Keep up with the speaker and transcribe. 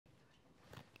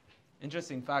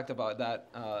Interesting fact about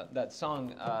that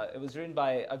song. It was written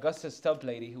by Augustus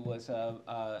Toplady, who was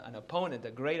an opponent,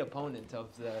 a great opponent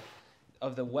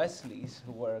of the Wesleys,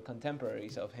 who were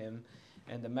contemporaries of him,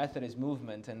 and the Methodist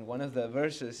movement. And one of the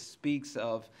verses speaks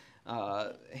of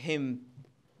him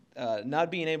not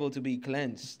being able to be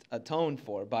cleansed, atoned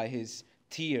for by his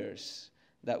tears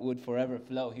that would forever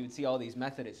flow. He would see all these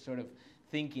Methodists sort of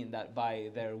thinking that by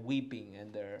their weeping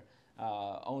and their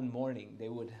own mourning, they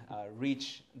would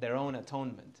reach their own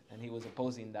atonement. And he was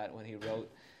opposing that when he wrote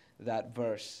that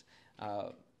verse.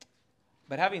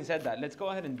 But having said that, let's go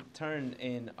ahead and turn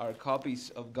in our copies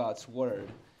of God's Word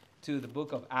to the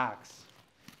book of Acts.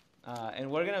 And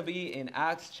we're going to be in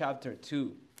Acts chapter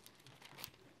 2.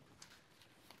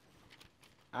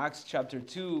 Acts chapter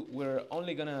 2, we're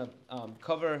only going to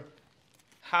cover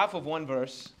half of one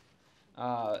verse.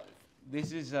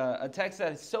 This is a text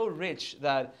that is so rich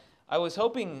that I was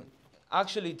hoping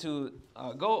actually to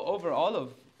go over all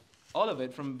of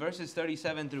it from verses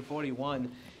 37 through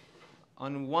 41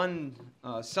 on one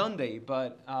Sunday.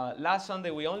 But last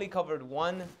Sunday we only covered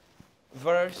one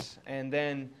verse, and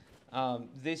then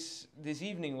this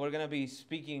evening we're going to be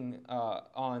speaking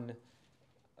on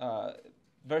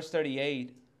verse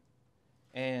 38,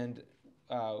 and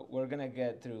we're going to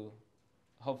get through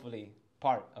hopefully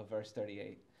part of verse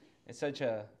 38. It's such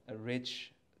a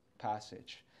rich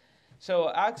passage.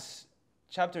 So Acts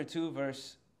chapter 2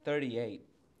 verse 38.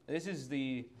 This is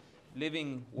the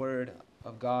living word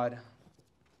of God,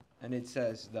 and it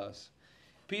says thus.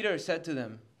 Peter said to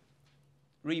them,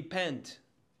 "Repent,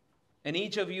 and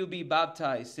each of you be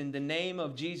baptized in the name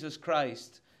of Jesus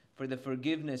Christ for the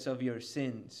forgiveness of your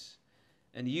sins,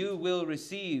 and you will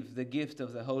receive the gift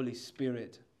of the Holy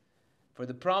Spirit. For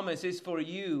the promise is for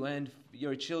you and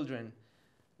your children,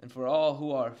 and for all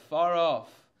who are far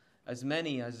off, as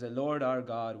many as the Lord our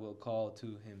God will call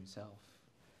to himself."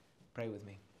 Pray with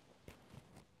me.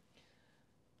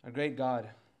 Our great God,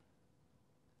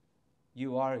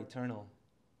 you are eternal,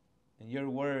 and your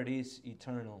word is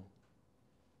eternal.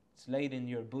 It's laid in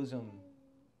your bosom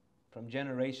from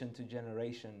generation to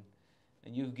generation,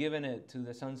 and you've given it to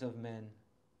the sons of men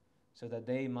so that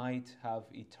they might have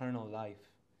eternal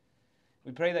life.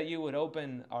 We pray that you would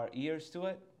open our ears to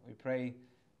it. We pray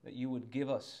that you would give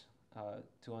us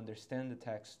to understand the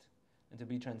text and to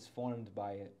be transformed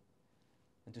by it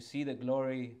and to see the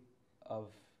glory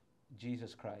of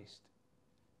Jesus Christ.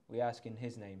 We ask in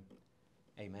his name.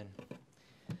 Amen.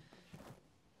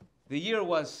 The year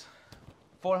was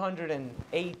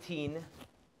 418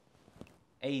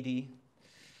 AD.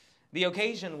 The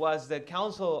occasion was the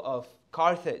Council of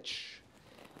Carthage.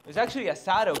 It was actually a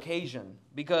sad occasion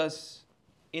because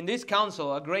in this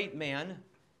council, a great man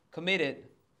committed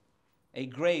a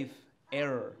grave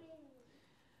error.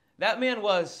 That man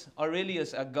was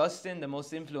Aurelius Augustine, the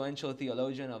most influential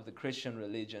theologian of the Christian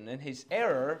religion. And his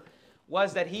error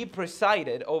was that he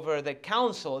presided over the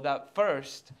council that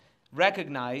first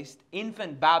recognized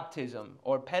infant baptism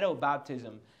or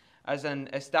pedobaptism as an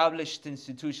established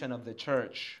institution of the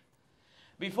church.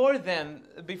 Before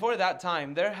that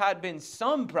time, there had been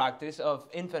some practice of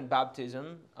infant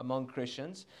baptism among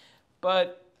Christians,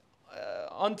 but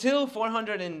until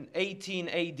 418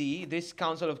 AD, this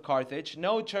Council of Carthage,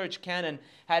 no church canon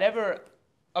had ever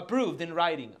approved in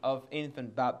writing of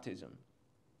infant baptism.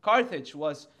 Carthage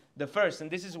was the first, and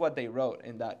this is what they wrote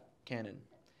in that canon.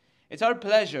 "It's our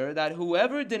pleasure that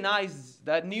whoever denies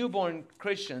that newborn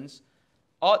Christians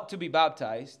ought to be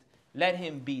baptized, let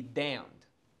him be damned."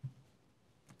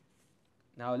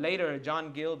 Now later,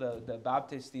 John Gill, the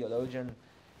Baptist theologian,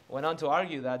 went on to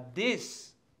argue that this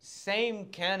same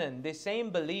canon, this same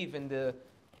belief in the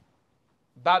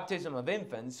baptism of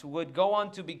infants would go on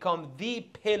to become the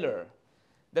pillar,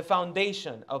 the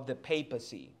foundation of the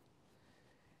papacy.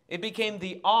 It became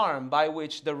the arm by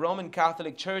which the Roman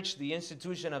Catholic Church, the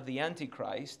institution of the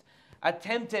Antichrist,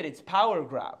 attempted its power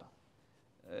grab,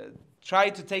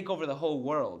 tried to take over the whole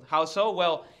world. How so?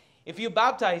 Well, if you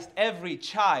baptized every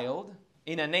child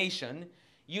in a nation,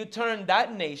 you turn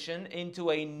that nation into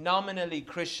a nominally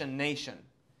Christian nation.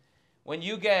 When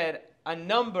you get a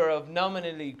number of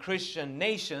nominally Christian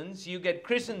nations, you get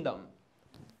Christendom.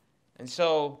 And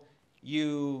so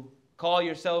you call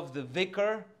yourself the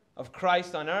vicar of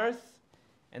Christ on earth,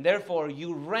 and therefore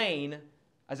you reign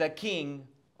as a king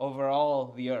over all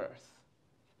the earth.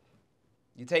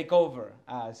 You take over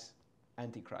as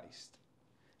Antichrist.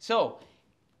 So,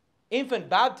 infant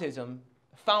baptism,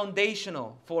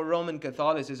 foundational for Roman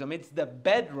Catholicism. It's the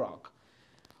bedrock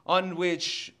on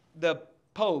which the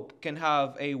Pope can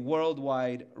have a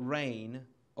worldwide reign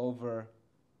over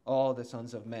all the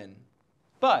sons of men.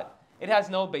 But it has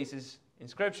no basis in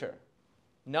Scripture.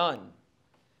 None.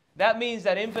 That means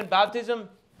that infant baptism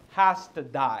has to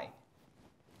die,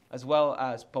 as well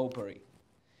as popery.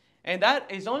 And that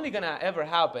is only going to ever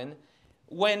happen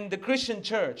when the Christian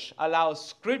church allows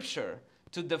Scripture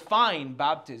to define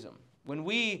baptism. When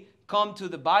we come to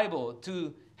the Bible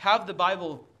to have the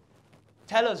Bible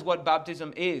tell us what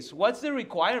baptism is. What's the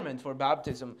requirement for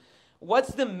baptism?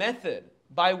 What's the method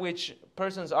by which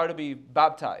persons are to be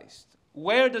baptized?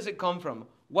 Where does it come from?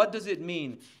 What does it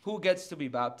mean? Who gets to be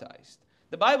baptized?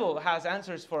 The Bible has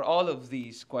answers for all of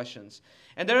these questions.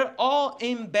 And they're all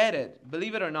embedded,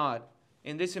 believe it or not,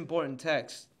 in this important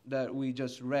text that we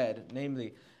just read,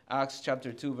 namely Acts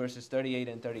chapter 2, verses 38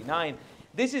 and 39.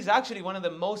 This is actually one of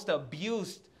the most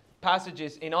abused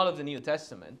passages in all of the New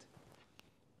Testament.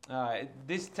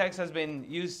 This text has been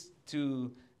used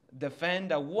to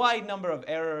defend a wide number of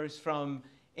errors, from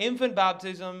infant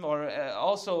baptism or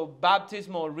also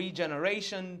baptismal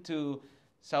regeneration to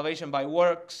salvation by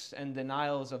works and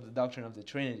denials of the doctrine of the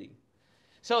Trinity.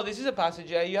 So this is a passage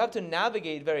you have to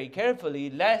navigate very carefully,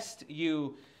 lest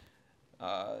you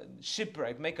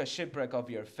make a shipwreck of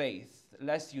your faith,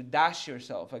 lest you dash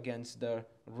yourself against the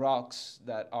rocks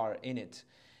that are in it.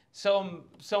 So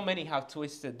many have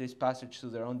twisted this passage to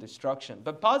their own destruction.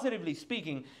 But positively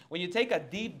speaking, when you take a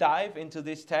deep dive into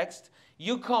this text,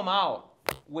 you come out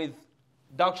with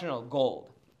doctrinal gold,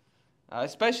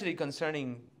 especially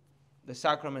concerning the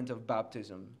sacrament of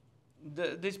baptism.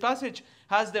 This passage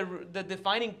has the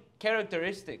defining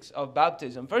characteristics of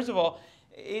baptism. First of all,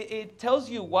 it tells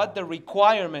you what the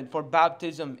requirement for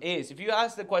baptism is. If you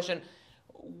ask the question,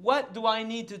 what do I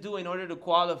need to do in order to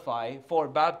qualify for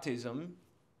baptism?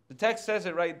 The text says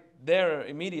it right there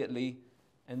immediately,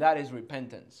 and that is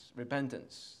repentance.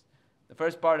 Repentance. The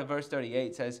first part of verse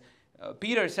 38 says,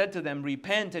 Peter said to them,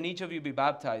 "Repent, and each of you be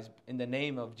baptized in the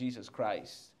name of Jesus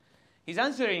Christ." He's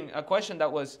answering a question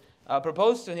that was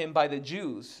proposed to him by the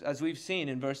Jews, as we've seen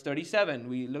in verse 37.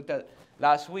 We looked at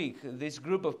last week. This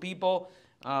group of people,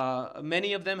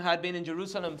 many of them had been in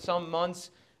Jerusalem some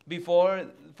months before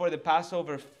for the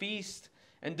Passover feast.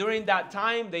 And during that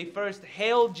time, they first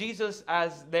hailed Jesus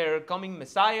as their coming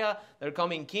Messiah, their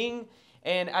coming King.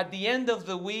 And at the end of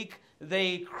the week,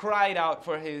 they cried out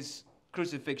for his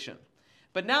crucifixion.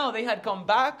 But now they had come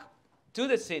back to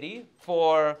the city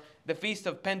for the Feast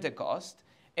of Pentecost,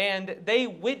 and they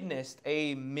witnessed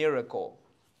a miracle.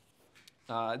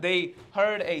 They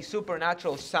heard a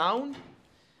supernatural sound.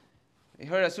 They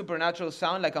heard a supernatural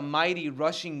sound like a mighty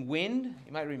rushing wind.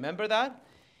 You might remember that.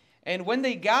 And when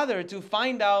they gathered to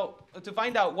find out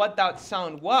what that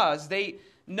sound was, they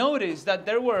noticed that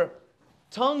there were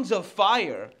tongues of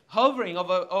fire hovering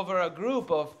over a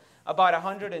group of about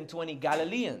 120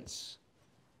 Galileans.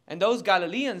 And those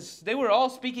Galileans, they were all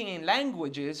speaking in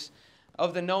languages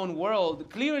of the known world,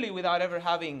 clearly without ever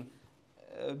having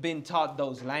been taught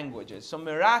those languages. So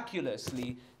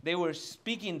miraculously, they were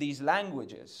speaking these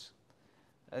languages.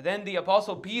 Then the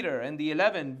Apostle Peter and the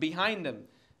 11 behind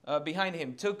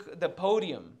him took the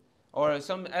podium or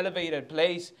some elevated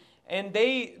place, and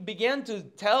they began to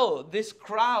tell this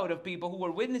crowd of people who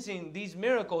were witnessing these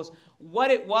miracles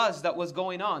what it was that was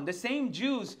going on. The same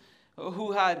Jews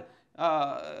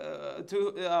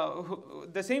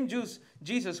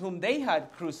Jesus whom they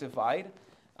had crucified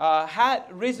had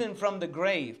risen from the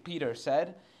grave, Peter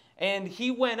said, and he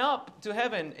went up to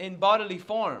heaven in bodily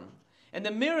form. And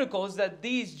the miracles that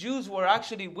these Jews were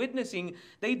actually witnessing,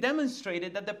 they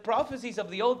demonstrated that the prophecies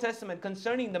of the Old Testament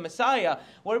concerning the Messiah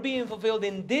were being fulfilled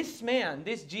in this man,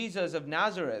 this Jesus of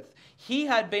Nazareth. He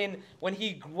had been, when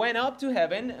he went up to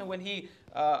heaven, and when he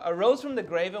arose from the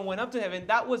grave and went up to heaven,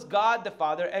 that was God the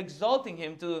Father exalting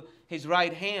him to his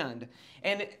right hand.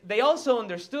 And they also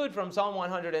understood from Psalm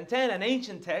 110, an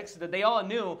ancient text that they all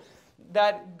knew,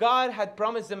 that God had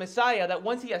promised the Messiah that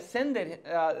once he ascended,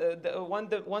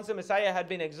 once the Messiah had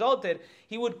been exalted,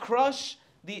 he would crush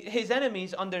his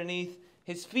enemies underneath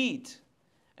his feet.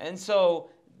 And so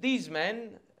these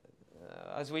men,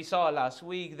 as we saw last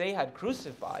week, they had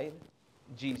crucified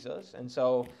Jesus. And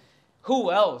so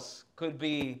who else could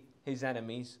be his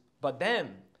enemies but them?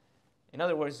 In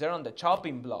other words, they're on the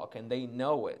chopping block and they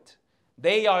know it.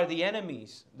 They are the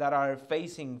enemies that are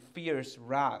facing fierce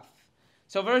wrath.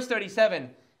 So verse 37,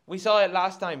 we saw it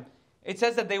last time. It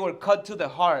says that they were cut to the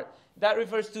heart. That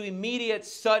refers to immediate,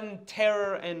 sudden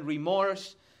terror and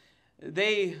remorse.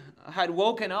 They had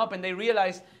woken up and they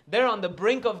realized they're on the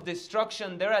brink of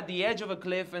destruction. They're at the edge of a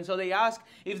cliff. And so they ask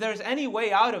if there's any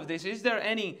way out of this. Is there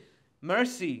any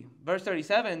mercy? Verse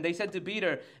 37, they said to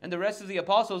Peter and the rest of the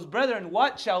apostles, "Brethren,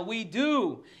 what shall we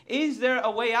do? Is there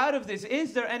a way out of this?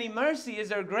 Is there any mercy? Is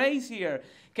there grace here?"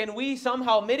 Can we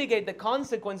somehow mitigate the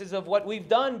consequences of what we've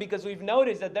done because we've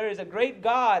noticed that there is a great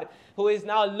God who is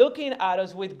now looking at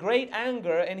us with great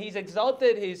anger, and he's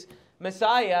exalted his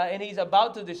Messiah and he's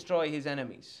about to destroy his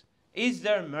enemies? Is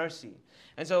there mercy?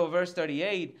 And so verse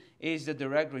 38 is the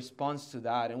direct response to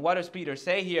that. And what does Peter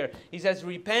say here? He says,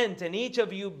 repent and each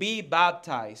of you be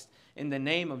baptized in the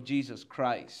name of Jesus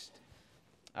Christ.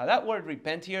 That word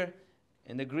repent here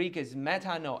in the Greek is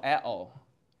metanoeo.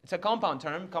 It's a compound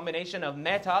term, combination of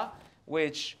meta,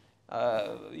 which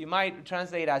you might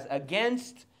translate as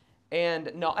against, and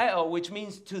noeo, which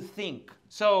means to think.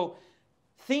 So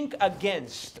think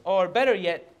against, or better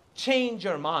yet, change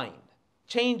your mind.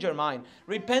 Change your mind.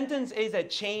 Repentance is a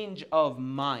change of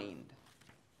mind.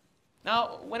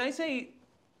 Now, when I say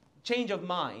change of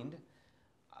mind,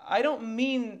 I don't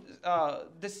mean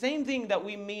the same thing that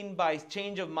we mean by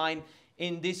change of mind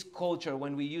in this culture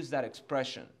when we use that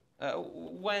expression.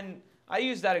 When I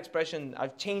use that expression,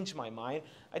 I've changed my mind,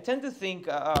 I tend to think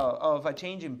of a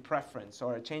change in preference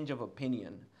or a change of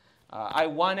opinion. I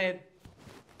wanted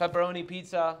pepperoni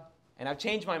pizza, and I've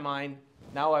changed my mind.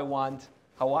 Now I want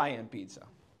Hawaiian pizza.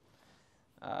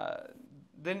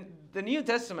 The New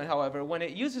Testament, however, when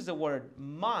it uses the word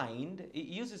mind, it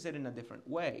uses it in a different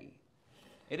way.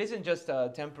 It isn't just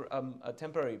a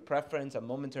temporary preference, a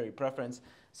momentary preference,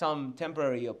 some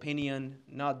temporary opinion.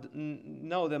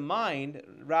 No, the mind,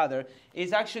 rather,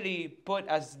 is actually put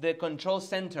as the control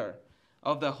center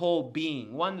of the whole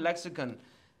being. One lexicon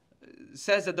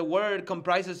says that the word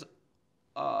comprises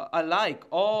alike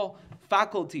all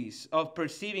faculties of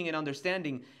perceiving and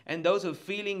understanding, and those of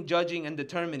feeling, judging, and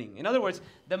determining. In other words,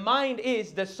 the mind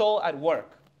is the soul at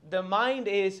work. The mind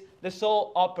is the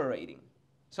soul operating.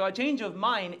 So a change of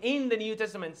mind in the New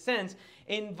Testament sense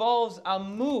involves a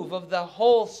move of the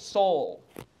whole soul.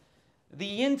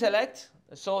 The intellect,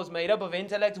 the soul is made up of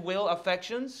intellect, will,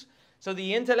 affections. So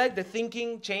the intellect, the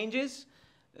thinking changes.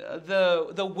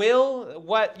 The will,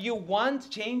 what you want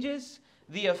changes.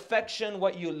 The affection,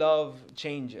 what you love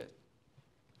changes.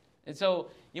 And so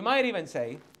you might even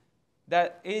say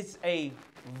that is a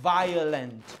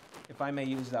violent, if I may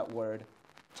use that word,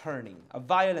 turning, a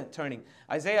violent turning.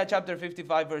 Isaiah chapter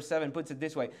 55 verse 7 puts it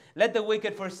this way: let the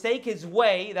wicked forsake his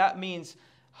way, that means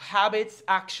habits,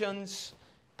 actions,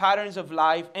 patterns of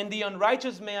life, and the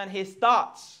unrighteous man his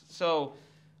thoughts. So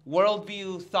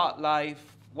worldview, thought life,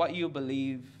 what you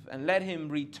believe, and let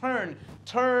him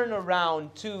turn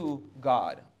around to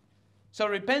God. So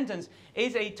repentance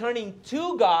is a turning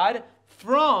to God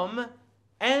from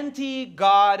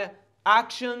anti-God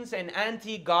actions and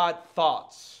anti-God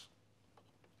thoughts.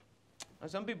 Now,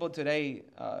 some people today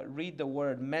read the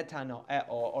word metanoeo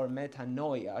or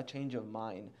metanoia, change of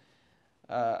mind,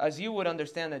 as you would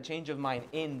understand a change of mind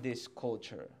in this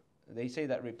culture. They say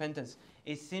that repentance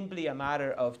is simply a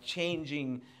matter of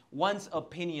changing one's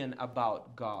opinion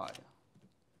about God.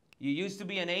 You used to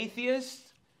be an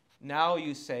atheist. Now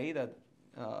you say that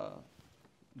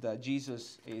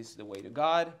Jesus is the way to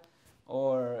God.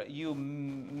 Or you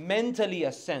mentally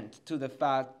assent to the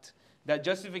fact that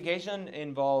justification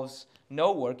involves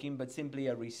no working, but simply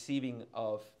a receiving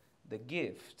of the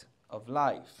gift of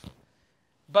life.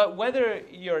 But whether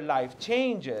your life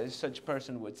changes, such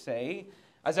person would say,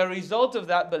 as a result of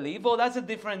that belief, well, that's a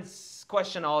different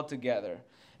question altogether.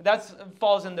 That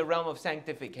falls in the realm of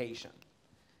sanctification.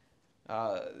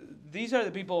 These are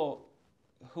the people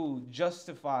who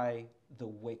justify the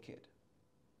wicked.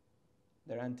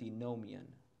 They're antinomian,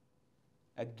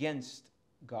 against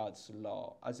God's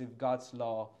law, as if God's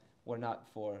law were not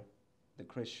for the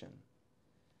Christian.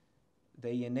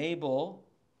 They enable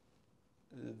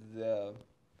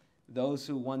those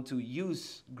who want to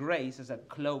use grace as a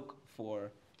cloak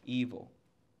for evil.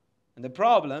 And the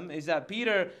problem is that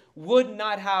Peter would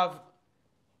not have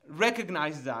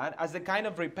recognized that as the kind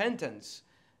of repentance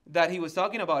that he was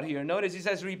talking about here. Notice he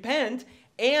says, repent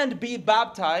and be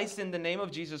baptized in the name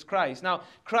of Jesus Christ. Now,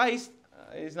 Christ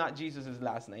is not Jesus'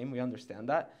 last name. We understand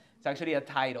that. It's actually a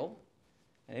title.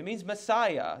 And it means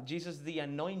Messiah. Jesus, the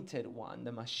anointed one,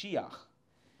 the Mashiach.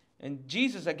 And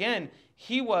Jesus, again,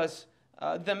 he was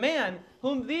the man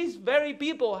whom these very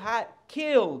people had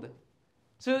killed.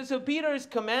 So Peter is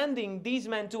commanding these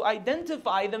men to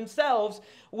identify themselves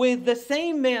with the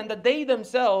same man that they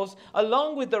themselves,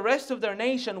 along with the rest of their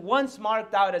nation, once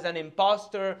marked out as an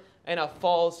impostor and a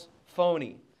false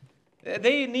phony.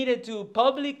 They needed to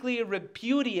publicly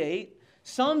repudiate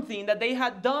something that they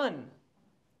had done.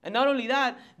 And not only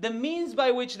that, the means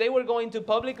by which they were going to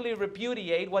publicly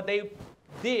repudiate what they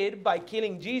did by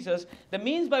killing Jesus, the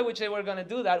means by which they were going to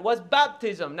do that was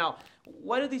baptism. Now,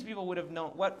 what do these people would have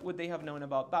known? What would they have known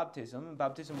about baptism?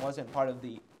 Baptism wasn't part of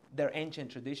the their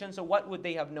ancient tradition. So what would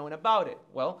they have known about it?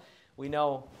 Well, we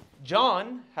know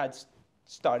John had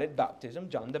started baptism,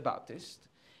 John the Baptist.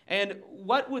 And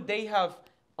what would they have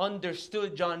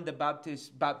understood John the Baptist's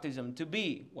baptism to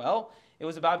be? Well, it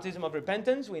was a baptism of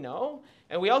repentance, we know.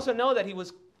 And we also know that he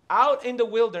was out in the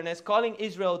wilderness calling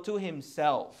Israel to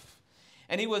himself.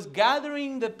 And he was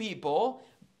gathering the people,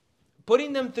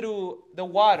 putting them through the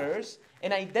waters,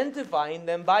 and identifying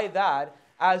them by that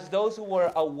as those who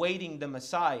were awaiting the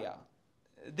Messiah.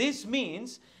 This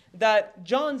means that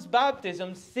John's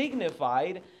baptism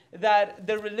signified that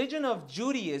the religion of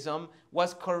Judaism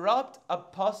was corrupt,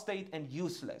 apostate, and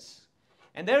useless.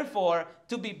 And therefore,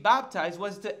 to be baptized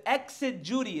was to exit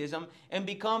Judaism and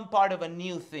become part of a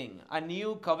new thing, a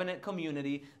new covenant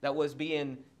community that was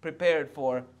being prepared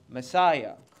for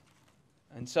Messiah.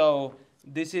 And so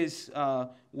this is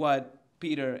what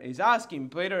Peter is asking.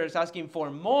 Peter is asking for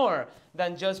more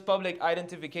than just public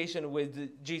identification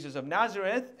with Jesus of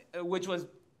Nazareth, which was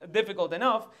difficult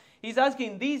enough. He's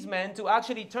asking these men to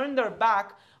actually turn their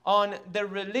back on their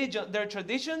religion, their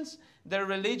traditions, their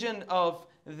religion of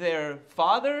their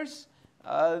fathers,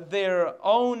 their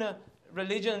own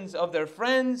religions of their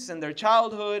friends and their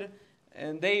childhood.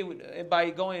 And they,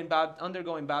 by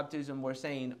undergoing baptism, were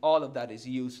saying all of that is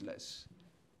useless.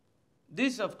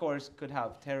 This, of course, could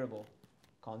have terrible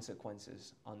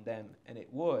consequences on them, and it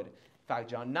would. In fact,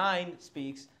 John 9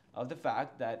 speaks of the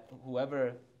fact that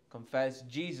whoever confessed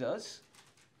Jesus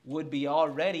would be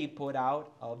already put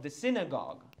out of the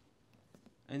synagogue.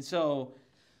 And so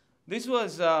this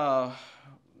was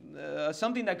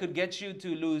something that could get you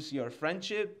to lose your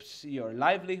friendships, your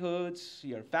livelihoods,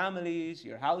 your families,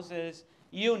 your houses,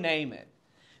 you name it.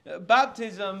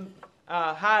 Baptism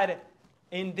had,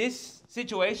 in this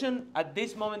situation, at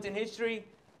this moment in history,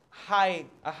 a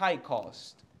high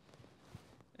cost.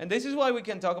 And this is why we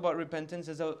can talk about repentance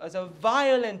as a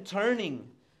violent turning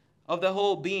of the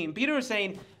whole being. Peter is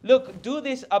saying, look, do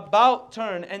this about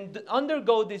turn and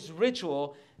undergo this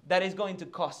ritual that is going to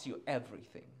cost you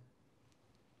everything.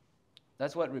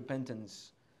 That's what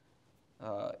repentance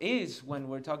is when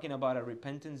we're talking about a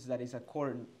repentance that is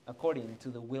according to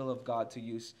the will of God, to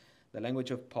use the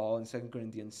language of Paul in 2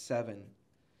 Corinthians 7.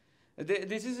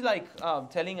 This is like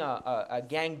telling a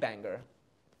gangbanger,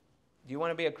 do you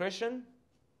want to be a Christian?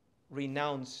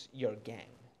 Renounce your gang.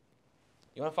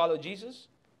 You want to follow Jesus?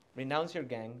 Renounce your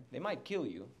gang. They might kill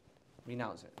you.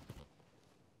 Renounce it.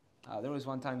 There was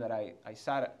one time that I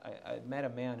met a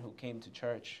man who came to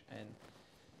church, and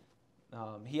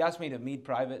he asked me to meet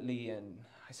privately, and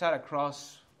I sat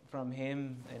across from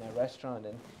him in a restaurant,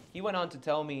 and he went on to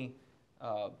tell me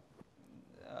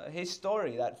his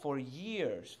story, that for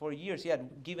years, he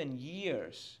had given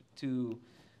years to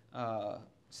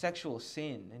sexual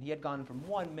sin, and he had gone from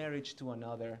one marriage to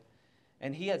another,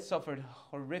 and he had suffered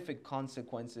horrific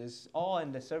consequences, all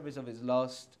in the service of his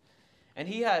lust, and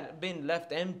he had been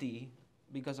left empty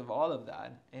because of all of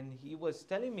that. And he was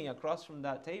telling me across from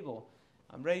that table,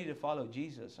 I'm ready to follow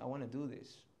Jesus. I want to do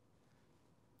this.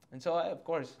 And so, of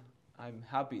course, I'm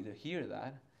happy to hear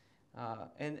that.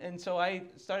 And so I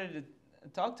started to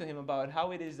talk to him about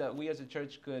how it is that we as a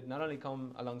church could not only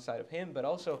come alongside of him, but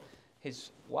also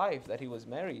his wife that he was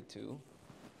married to.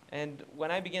 And when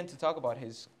I began to talk about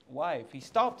his wife, he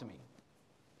stopped me.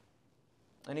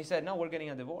 And he said, no, we're getting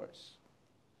a divorce.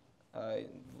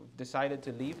 Decided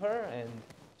to leave her, and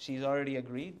she's already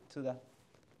agreed to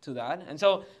that. And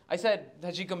so I said,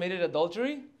 has she committed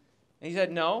adultery? And he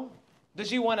said, no. Does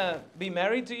she want to be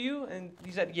married to you? And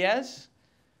he said, yes.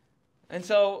 And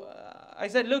so I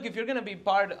said, look, if you're going to be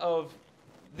part of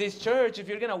this church, if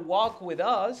you're going to walk with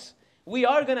us, we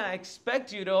are going to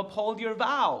expect you to uphold your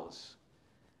vows.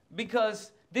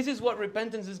 Because this is what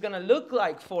repentance is going to look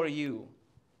like for you.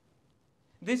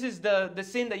 This is the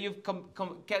sin that you've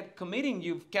kept committing.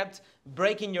 You've kept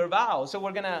breaking your vows. So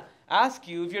we're going to ask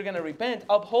you, if you're going to repent,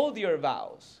 uphold your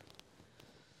vows.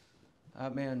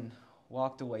 That man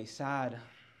walked away sad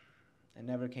and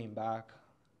never came back.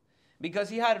 Because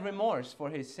he had remorse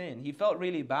for his sin. He felt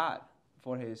really bad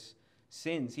for his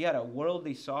sins. He had a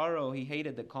worldly sorrow. He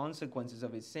hated the consequences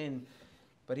of his sin.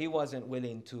 But he wasn't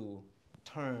willing to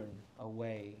turn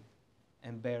away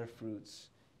and bear fruits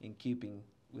in keeping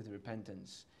with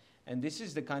repentance. And this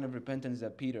is the kind of repentance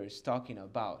that Peter is talking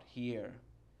about here.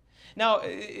 Now,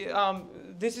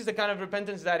 this is the kind of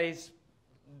repentance that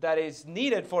is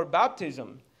needed for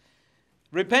baptism.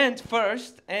 Repent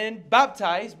first and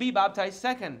be baptized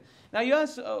second. Now you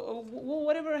ask,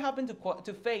 whatever happened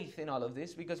to faith in all of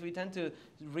this? Because we tend to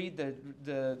read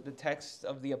the texts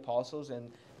of the apostles,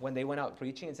 and when they went out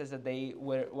preaching, it says that they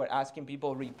were asking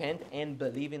people repent and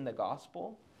believe in the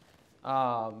gospel.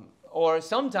 or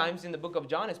sometimes in the book of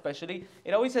John especially,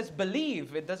 it always says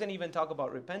believe. It doesn't even talk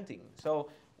about repenting. So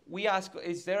we ask,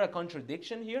 is there a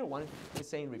contradiction here? One is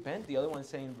saying repent, the other one is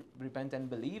saying repent and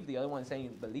believe, the other one is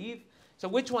saying believe. So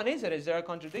which one is it? Is there a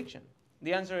contradiction?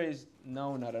 The answer is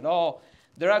no, not at all.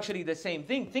 They're actually the same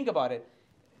thing. Think about it.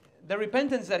 The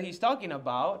repentance that he's talking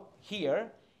about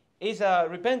here is a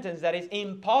repentance that is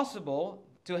impossible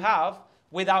to have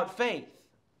without faith.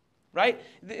 Right?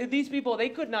 These people, they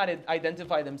could not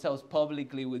identify themselves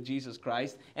publicly with Jesus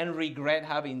Christ and regret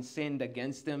having sinned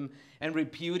against him and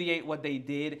repudiate what they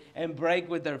did and break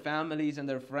with their families and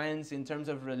their friends in terms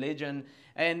of religion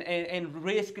and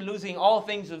risk losing all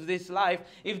things of this life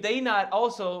if they not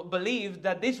also believed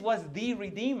that this was the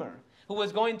Redeemer who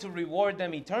was going to reward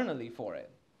them eternally for it.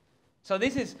 So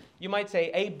this is, you might say,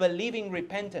 a believing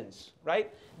repentance,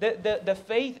 right? The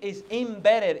faith is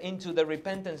embedded into the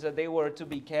repentance that they were to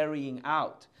be carrying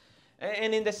out.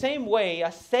 And in the same way,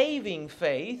 a saving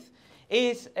faith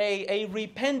is a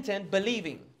repentant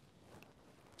believing.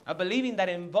 A believing that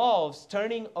involves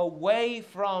turning away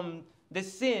from the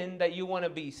sin that you want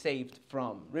to be saved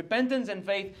from. Repentance and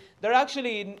faith, they're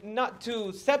actually not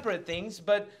two separate things,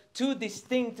 but two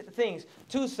distinct things,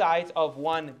 two sides of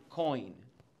one coin.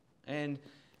 And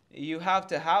you have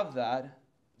to have that,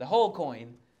 the whole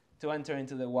coin, to enter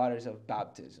into the waters of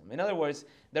baptism. In other words,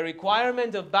 the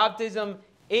requirement of baptism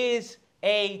is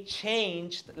a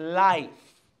changed life.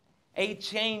 A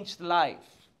changed life.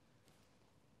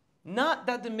 Not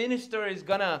that the minister is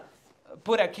going to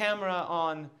put a camera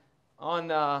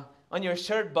on your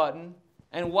shirt button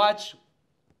and watch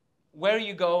where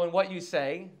you go and what you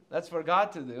say. That's for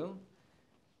God to do.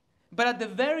 But at the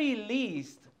very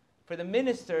least, for the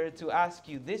minister to ask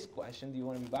you this question, do you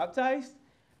want to be baptized?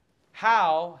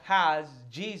 How has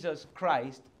Jesus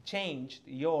Christ changed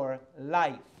your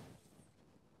life?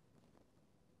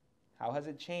 How has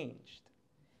it changed?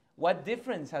 What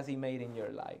difference has he made in your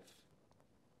life?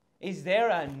 Is there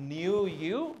a new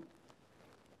you?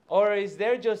 Or is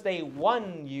there just a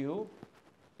one you?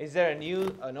 Is there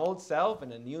an old self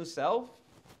and a new self?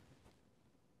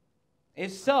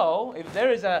 If so, if there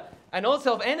is an old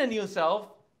self and a new self,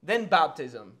 then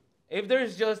baptism. If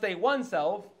there's just a one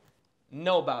self,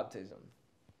 no baptism.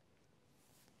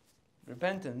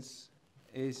 Repentance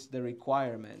is the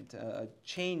requirement, a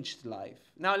changed life.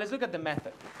 Now let's look at the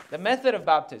method. The method of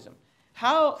baptism.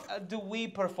 How do we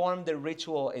perform the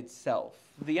ritual itself?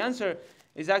 The answer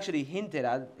is actually hinted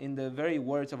at in the very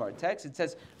words of our text. It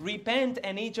says, repent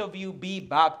and each of you be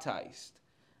baptized.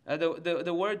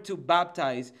 The word to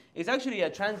baptize is actually a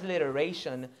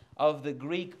transliteration of the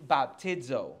Greek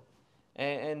baptizo.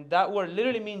 And that word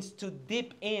literally means to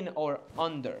dip in or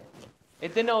under.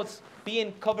 It denotes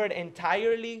being covered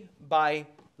entirely by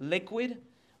liquid.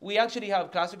 We actually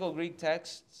have classical Greek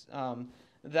texts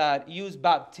that use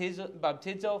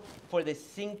baptizo for the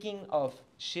sinking of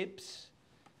ships.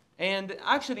 And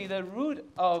actually the root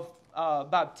of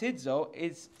baptizo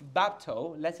is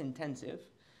bapto, less intensive.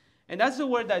 And that's the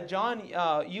word that John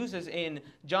uses in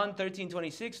John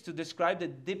 13:26 to describe the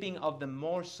dipping of the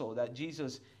morsel that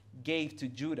Jesus gave to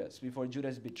Judas before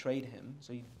Judas betrayed him.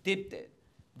 So he dipped it,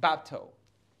 bapto.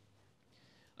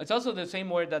 It's also the same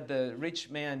word that the rich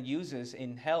man uses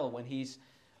in hell when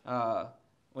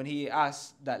he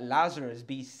asks that Lazarus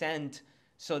be sent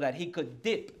so that he could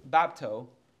dip, bapto,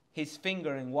 his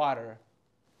finger in water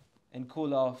and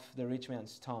cool off the rich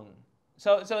man's tongue.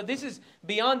 So this is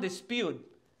beyond dispute.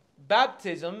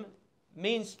 Baptism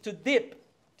means to dip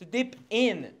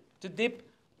in, to dip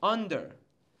under.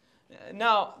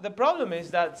 Now, the problem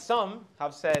is that some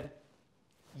have said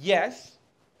yes,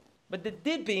 but the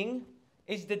dipping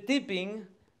is the dipping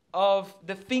of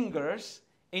the fingers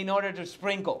in order to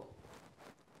sprinkle.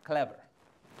 Clever.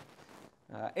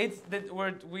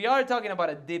 We are talking about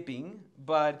a dipping,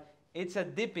 but it's a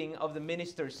dipping of the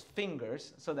minister's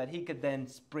fingers so that he could then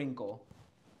sprinkle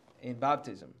in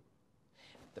baptism.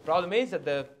 The problem is that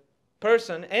the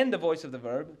person and the voice of the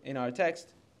verb in our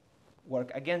text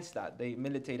work against that. They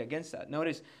militate against that.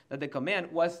 Notice that the command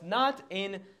was not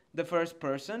in the first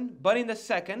person, but in the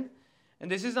second. And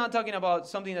this is not talking about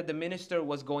something that the minister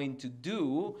was going to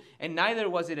do, and neither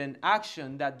was it an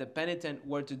action that the penitent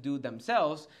were to do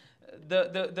themselves.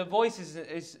 The voice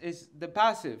is the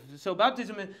passive. So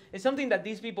baptism is something that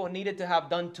these people needed to have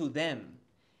done to them.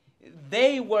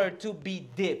 They were to be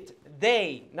dipped.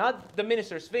 They, not the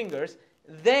minister's fingers,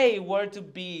 they were to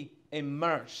be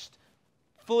immersed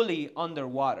fully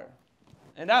underwater.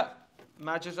 And that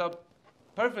matches up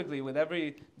perfectly with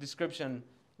every description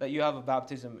that you have of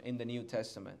baptism in the New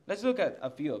Testament. Let's look at a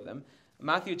few of them.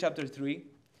 Matthew chapter 3.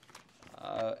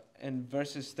 in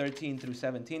verses 13 through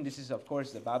 17. This is, of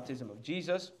course, the baptism of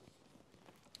Jesus.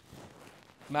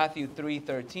 Matthew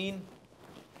 3:13.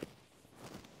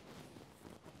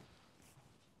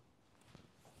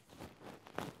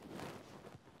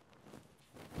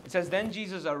 It says, "Then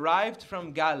Jesus arrived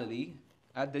from Galilee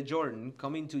at the Jordan,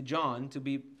 coming to John to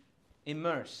be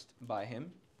immersed by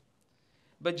him.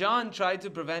 But John tried to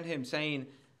prevent him, saying,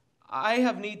 'I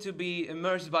have need to be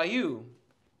immersed by you,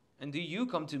 and do you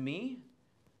come to me?'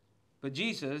 But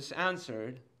Jesus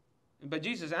answering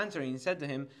said to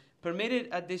him, 'Permit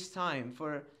it at this time,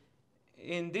 for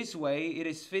in this way it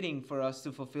is fitting for us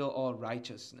to fulfill all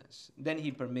righteousness.' Then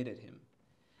he permitted him.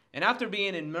 And after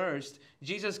being immersed,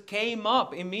 Jesus came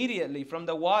up immediately from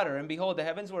the water, and behold, the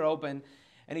heavens were opened,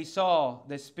 and he saw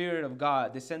the Spirit of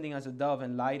God descending as a dove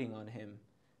and lighting on him.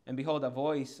 And behold, a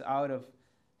voice out of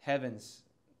heavens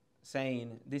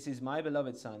saying, 'This is my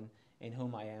beloved Son, in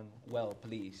whom I am well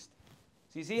pleased.'"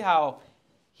 So you see how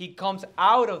he comes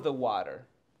out of the water,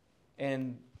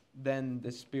 and then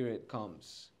the Spirit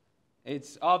comes.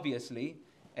 It's obviously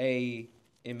a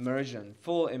immersion,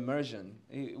 full immersion.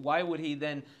 Why would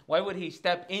he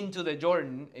step into the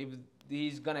Jordan if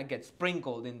he's going to get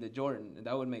sprinkled in the Jordan?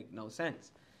 That would make no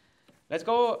sense. Let's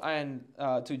go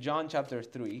to John chapter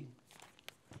 3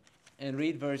 and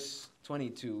read verse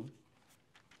 22.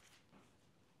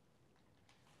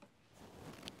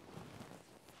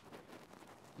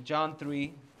 John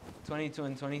 3, 22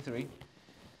 and 23.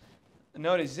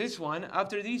 Notice this one.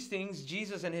 "After these things,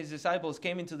 Jesus and his disciples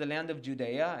came into the land of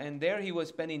Judea, and there he was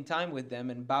spending time with them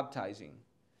and baptizing.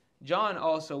 John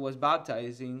also was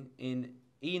baptizing in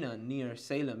Enon near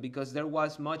Salem, because there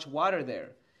was much water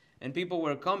there, and people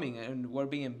were coming and were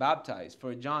being baptized,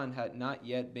 for John had not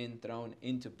yet been thrown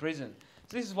into prison."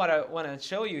 So this is what I want to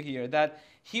show you here, that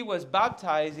he was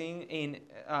baptizing in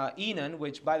Enon,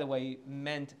 which, by the way,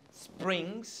 meant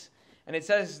springs. And it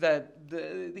says that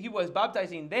he was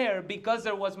baptizing there because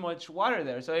there was much water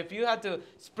there. So if you had to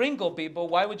sprinkle people,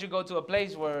 why would you go to a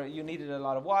place where you needed a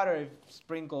lot of water? If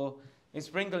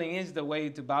sprinkling is the way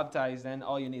to baptize, then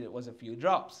all you needed was a few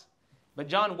drops. But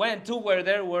John went to where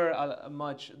there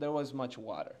was much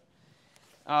water.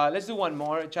 Let's do one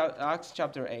more. Acts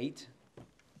chapter 8.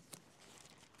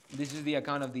 This is the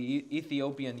account of the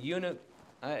Ethiopian eunuch.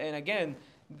 And again,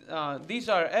 these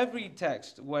are every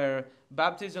text where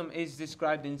baptism is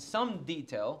described in some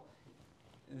detail.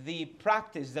 The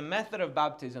practice, the method of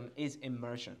baptism is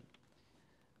immersion.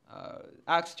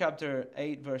 Acts chapter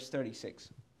 8, verse 36.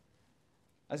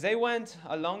 "As they went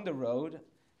along the road,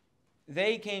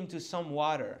 they came to some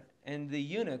water, and the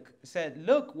eunuch said,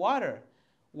 'Look, water!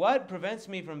 What prevents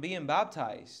me from being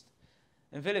baptized?'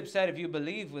 And Philip said, 'If you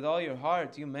believe with all your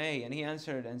heart, you may.' And he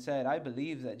answered and said, 'I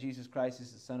believe that Jesus Christ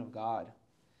is the Son of God.'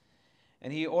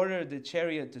 And he ordered the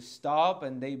chariot to stop,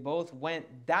 and they both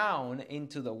went down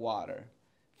into the water,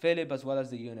 Philip as well as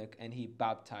the eunuch, and he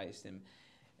baptized him.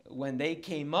 When they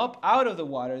came up out of the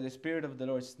water, the Spirit of the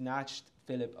Lord snatched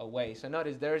Philip away." So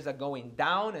notice there's a going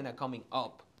down and a coming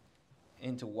up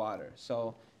into water.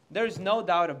 So there's no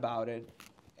doubt about it.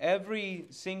 Every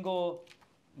single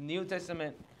New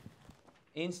Testament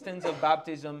instance of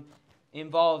baptism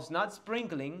involves not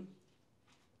sprinkling,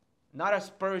 not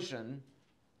aspersion,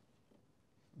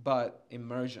 but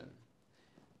immersion.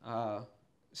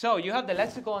 So you have the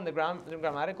lexical and the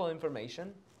grammatical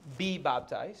information, be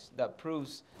baptized, that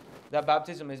proves that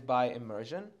baptism is by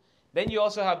immersion. Then you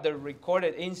also have the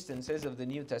recorded instances of the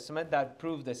New Testament that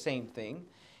prove the same thing.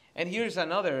 And here's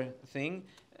another thing.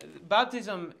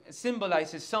 Baptism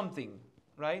symbolizes something,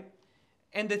 right?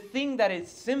 And the thing that it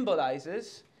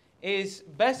symbolizes is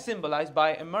best symbolized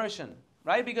by immersion,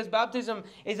 right? Because baptism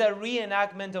is a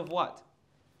reenactment of what?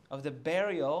 Of the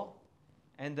burial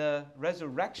and the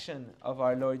resurrection of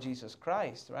our Lord Jesus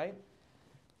Christ, right?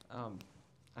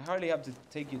 I hardly have to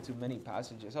take you to many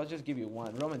passages. I'll just give you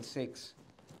one. Romans 6,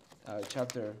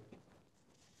 chapter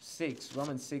 6,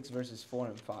 Romans 6, verses 4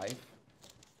 and 5.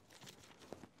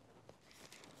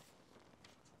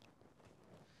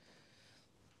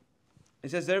 It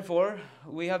says, "Therefore,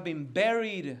 we have been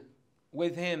buried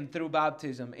with him through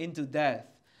baptism into death,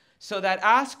 so that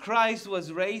as Christ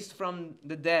was raised from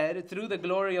the dead through the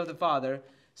glory of the Father,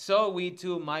 so we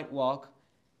too might walk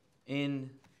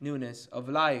in newness of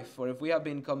life. For if we have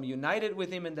become united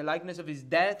with him in the likeness of his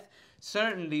death,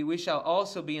 certainly we shall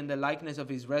also be in the likeness of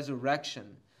his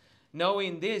resurrection.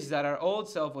 Knowing this, that our old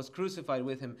self was crucified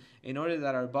with him, in order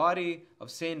that our body of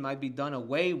sin might be done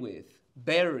away with,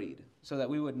 buried, so that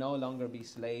we would no longer be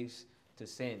slaves to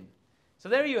sin." So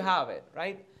there you have it,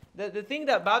 right? The thing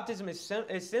that baptism is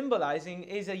symbolizing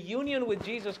is a union with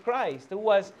Jesus Christ,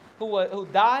 who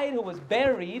died, who was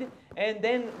buried, and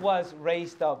then was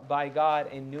raised up by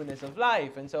God in newness of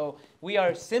life. And so we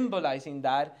are symbolizing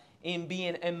that in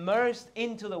being immersed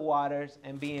into the waters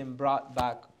and being brought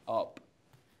back up.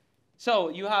 So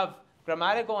you have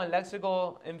grammatical and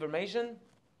lexical information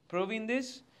proving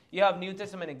this. You have New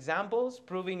Testament examples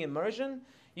proving immersion.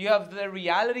 You have the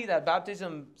reality that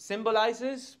baptism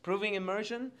symbolizes, proving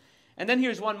immersion. And then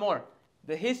here's one more.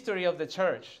 The history of the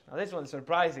church. Now this one's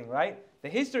surprising, right? The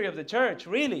history of the church,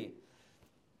 really.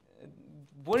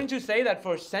 Wouldn't you say that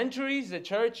for centuries the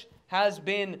church has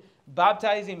been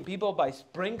baptizing people by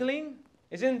sprinkling?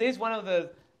 Isn't this one of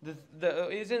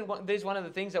this one of the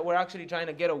things that we're actually trying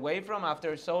to get away from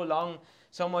after so long,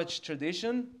 so much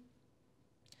tradition?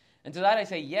 And to that I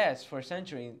say yes, for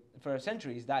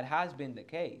centuries that has been the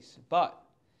case. But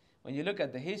when you look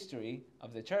at the history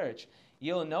of the church,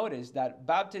 you'll notice that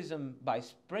baptism by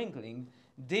sprinkling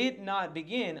did not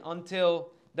begin until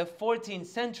the 14th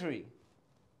century,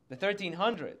 the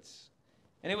 1300s.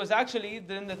 And it was actually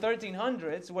in the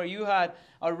 1300s where you had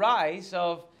a rise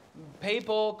of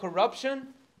papal corruption,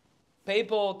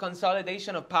 papal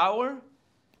consolidation of power.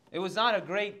 It was not a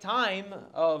great time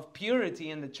of purity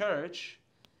in the church.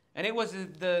 And it was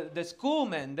the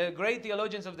schoolmen, the great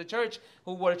theologians of the church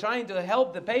who were trying to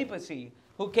help the papacy,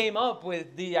 who came up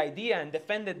with the idea and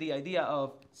defended the idea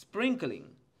of sprinkling.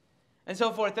 And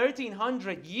so for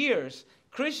 1300 years,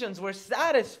 Christians were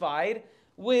satisfied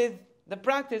with the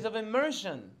practice of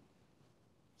immersion.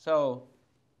 So,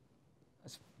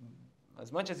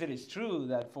 as much as it is true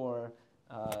that for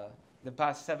the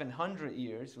past 700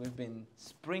 years we've been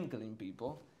sprinkling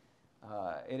people,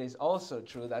 it is also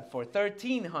true that for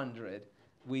 1300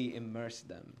 we immersed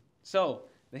them. So,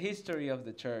 the history of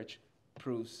the church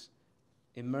proves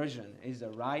immersion is the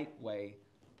right way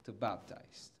to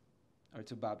baptize.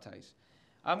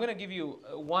 I'm going to give you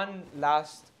one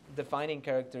last defining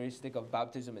characteristic of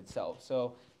baptism itself.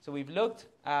 So we've looked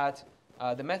at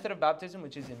the method of baptism,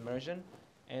 which is immersion,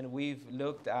 and we've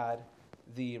looked at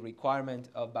the requirement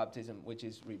of baptism, which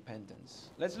is repentance.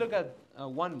 Let's look at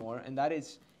one more, and that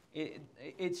is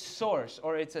its source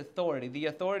or its authority, the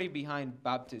authority behind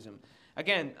baptism.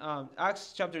 Again,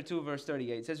 Acts chapter 2, verse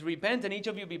 38 says, "Repent and each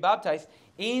of you be baptized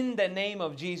in the name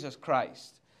of Jesus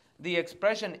Christ." The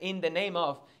expression "in the name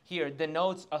of" here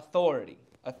denotes authority.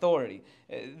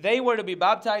 They were to be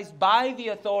baptized by the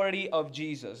authority of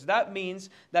Jesus. That means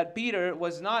that Peter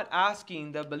was not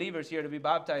asking the believers here to be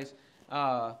baptized,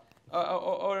 or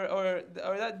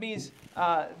that means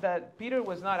that Peter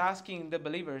was not asking the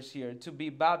believers here to be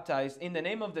baptized in the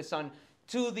name of the Son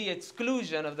to the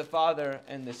exclusion of the Father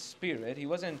and the Spirit. He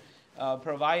wasn't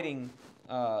providing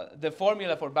the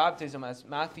formula for baptism as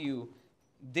Matthew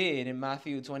did in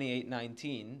Matthew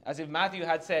 28:19, as if Matthew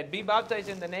had said, "Be baptized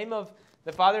in the name of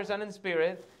the Father, Son, and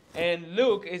Spirit," and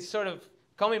Luke is sort of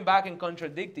coming back and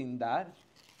contradicting that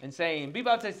and saying, "Be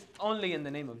baptized only in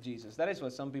the name of Jesus." That is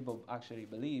what some people actually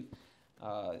believe.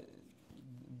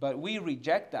 But we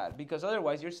reject that, because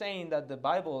otherwise you're saying that the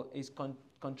Bible is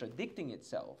contradicting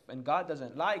itself. And God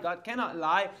doesn't lie. God cannot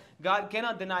lie. God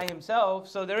cannot deny himself.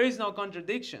 So there is no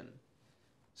contradiction.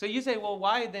 So you say, well,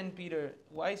 why then, Peter,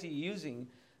 why is he using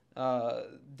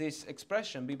this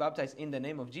expression, be baptized in the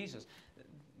name of Jesus?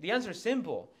 The answer is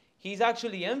simple. He's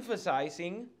actually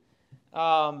emphasizing,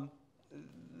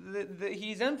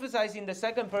 he's emphasizing the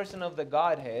second person of the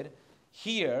Godhead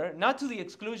here, not to the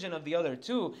exclusion of the other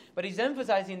two, but he's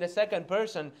emphasizing the second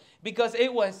person because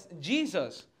it was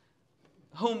Jesus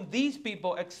whom these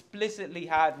people explicitly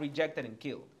had rejected and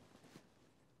killed.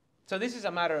 So this is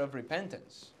a matter of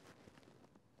repentance.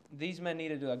 These men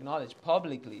needed to acknowledge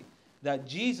publicly that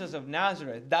Jesus of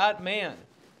Nazareth, that man,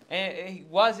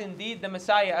 was indeed the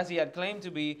Messiah as he had claimed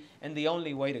to be, and the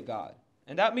only way to God.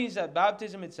 And that means that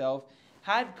baptism itself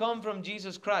had come from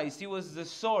Jesus Christ. He was the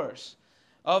source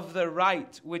of the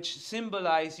rite which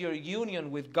symbolized your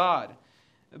union with God,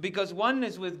 because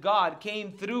oneness with God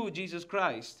came through Jesus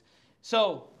Christ.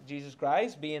 So Jesus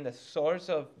Christ being the source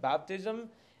of baptism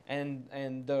and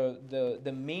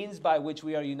the means by which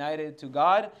we are united to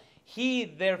God, he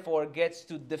therefore gets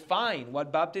to define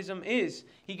what baptism is.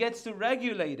 He gets to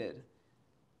regulate it.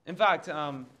 In fact,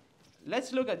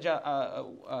 let's look at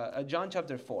John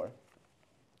chapter 4.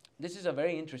 This is a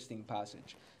very interesting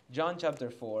passage. John chapter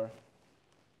 4.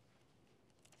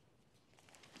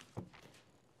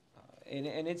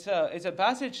 And it's a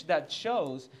passage that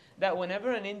shows that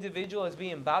whenever an individual is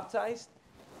being baptized,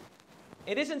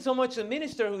 it isn't so much the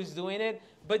minister who's doing it,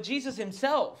 but Jesus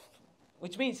himself,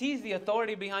 which means he's the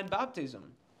authority behind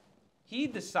baptism. He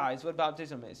decides what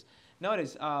baptism is.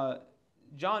 Notice,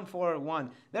 John 4:1.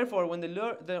 Therefore, when the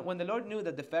Lord knew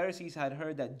that the Pharisees had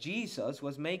heard that Jesus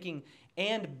was making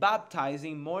and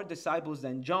baptizing more disciples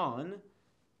than John,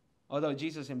 although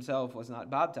Jesus himself was not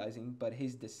baptizing, but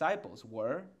his disciples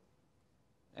were,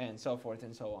 and so forth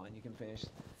and so on. You can finish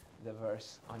the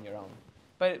verse on your own.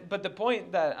 But the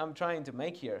point that I'm trying to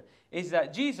make here is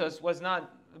that Jesus was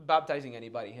not baptizing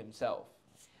anybody himself.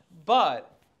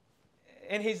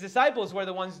 And his disciples were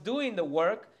the ones doing the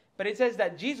work, but it says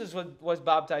that Jesus was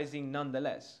baptizing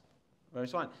nonetheless.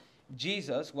 Verse 1.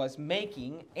 Jesus was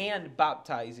making and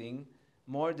baptizing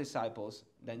more disciples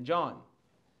than John.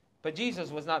 But Jesus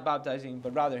was not baptizing,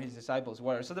 but rather his disciples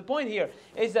were. So the point here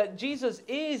is that Jesus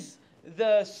is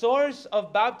the source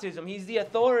of baptism. He's the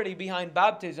authority behind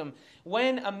baptism.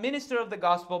 When a minister of the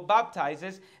gospel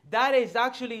baptizes, that is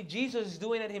actually Jesus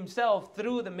doing it himself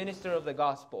through the minister of the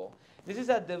gospel. This is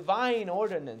a divine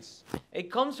ordinance.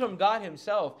 It comes from God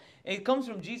himself. It comes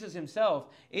from Jesus himself.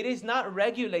 It is not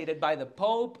regulated by the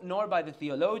Pope, nor by the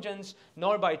theologians,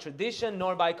 nor by tradition,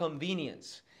 nor by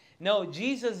convenience. No,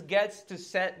 Jesus gets to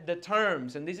set the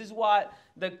terms. And this is what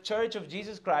the Church of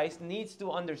Jesus Christ needs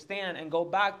to understand and go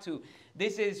back to.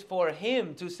 This is for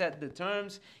him to set the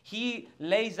terms. He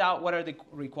lays out what are the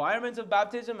requirements of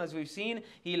baptism, as we've seen.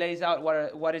 He lays out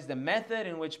what is the method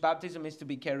in which baptism is to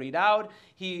be carried out.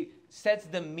 He sets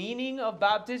the meaning of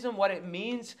baptism, what it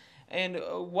means, and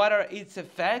what are its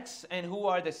effects, and who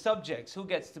are the subjects, who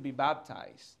gets to be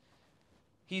baptized.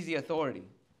 He's the authority.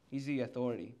 He's the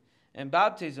authority. And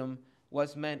baptism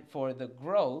was meant for the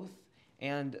growth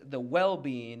and the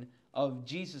well-being of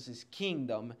Jesus'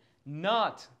 kingdom,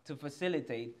 not to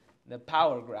facilitate the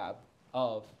power grab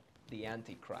of the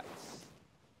Antichrist.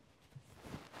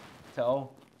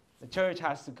 So the church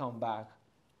has to come back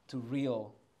to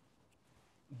real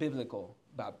biblical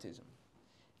baptism.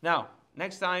 Now,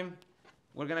 next time,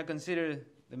 we're going to consider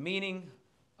the meaning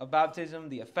of baptism,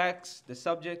 the effects, the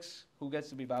subjects, who gets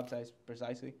to be baptized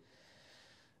precisely.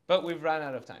 But we've run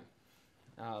out of time.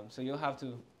 So you'll have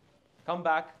to come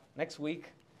back next week.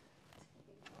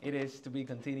 It is to be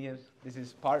continued. This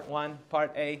is part 1,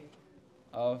 part A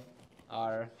of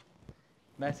our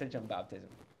message on baptism.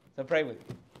 So pray with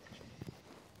me.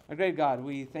 Our great God,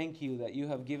 we thank you that you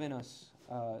have given us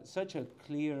such a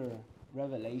clear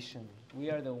revelation.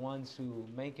 We are the ones who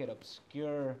make it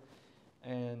obscure,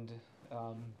 and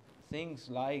things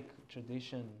like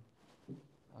tradition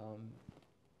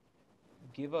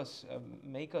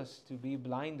make us to be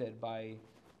blinded by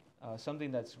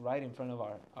something that's right in front of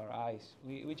our eyes.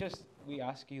 We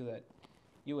ask you that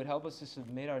you would help us to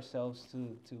submit ourselves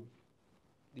to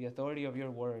the authority of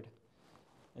your word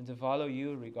and to follow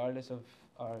you regardless of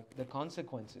the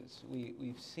consequences.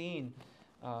 We've seen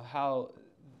how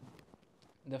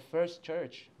the first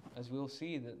church, as we'll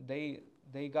see, that they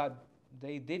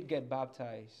did get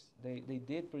baptized. They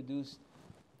did produce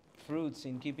fruits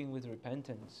in keeping with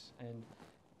repentance, and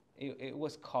it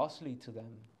was costly to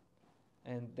them,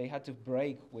 and they had to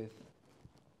break with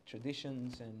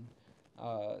traditions, and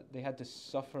they had to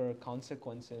suffer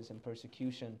consequences and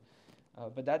persecution,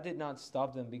 but that did not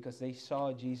stop them, because they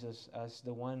saw Jesus as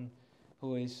the one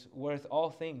who is worth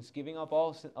all things, giving up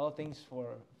all things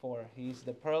for. He's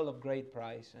the pearl of great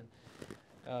price,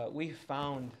 and we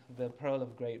found the pearl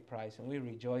of great price, and we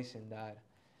rejoice in that.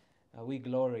 We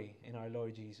glory in our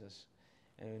Lord Jesus.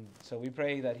 And so we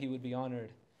pray that he would be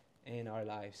honored in our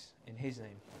lives. In his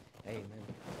name, amen.